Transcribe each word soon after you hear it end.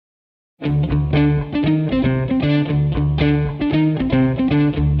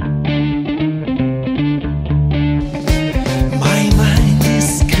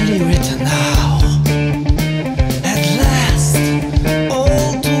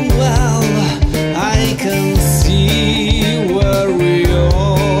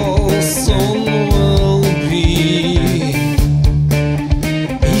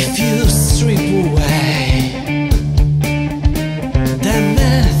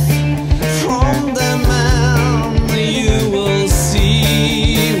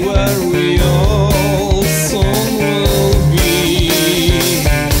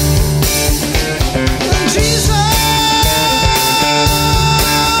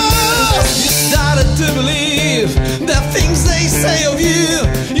Say of you,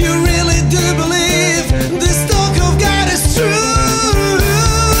 you really do believe this talk of God is true,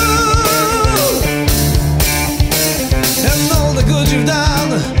 and all the good you've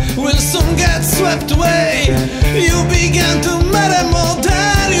done will soon get swept away. You began to matter more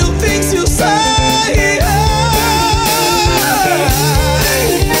than you think you say.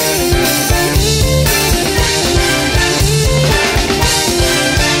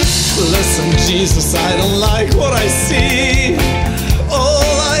 Listen, Jesus, I don't like what I see.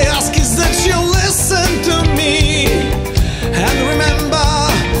 All I ask is that you listen to me. And remember,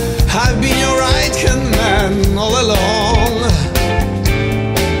 I've been your right-hand man all along.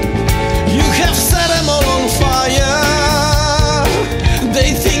 You have set them all on fire.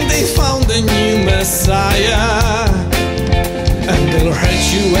 They think they found a new Messiah, and they'll hurt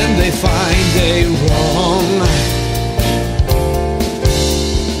you when they find they're wrong.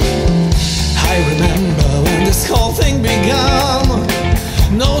 I remember when this whole thing began.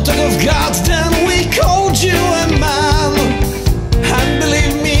 No talk of God, then we called you a man. And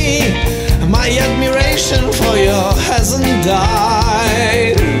believe me, my admiration for you hasn't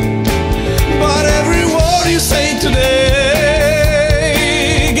died. But every word you say today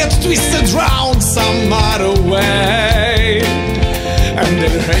gets twisted round some other way, and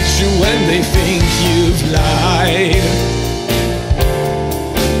they hurt you when they think you've lied.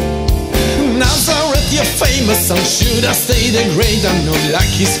 You're famous, and should I stay the great? I'm not like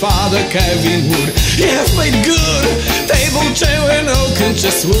his father, Kevin Wood. You have made good table, chair, and oak and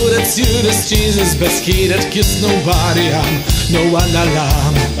just wood. It's you, this Jesus, best kid that kissed nobody. I'm no one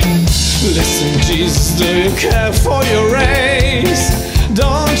alarm. Listen, Jesus, do you care for your race?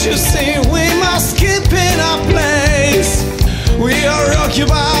 Don't you see we must keep in our place? We are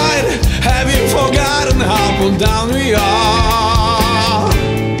occupied, having forgotten how put down we are.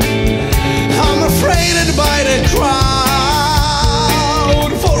 I'm afraid by the crowd,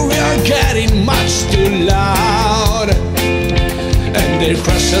 for we are getting much too loud, and they'll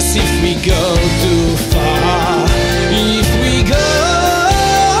crush us if we go too far. If we go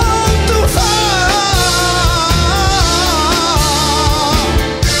too far.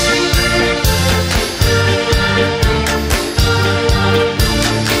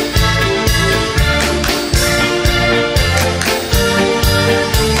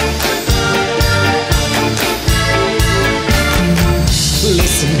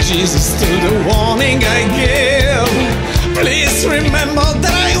 Listen, Jesus, to the warning I give. Please remember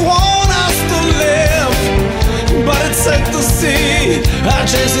that I want us to live. But it's sad to see our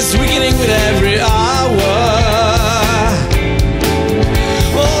chance is weakening with every hour.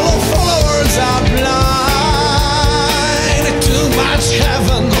 All our followers are blind. Too much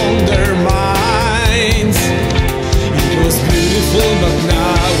heaven on their minds. It was beautiful, but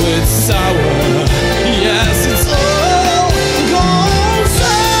now it's sour. Yes, it's all gone.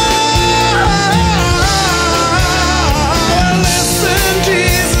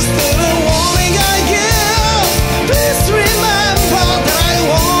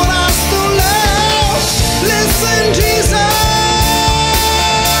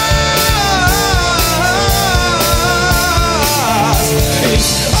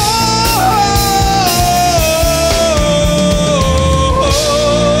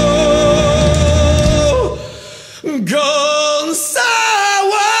 Gonzalo!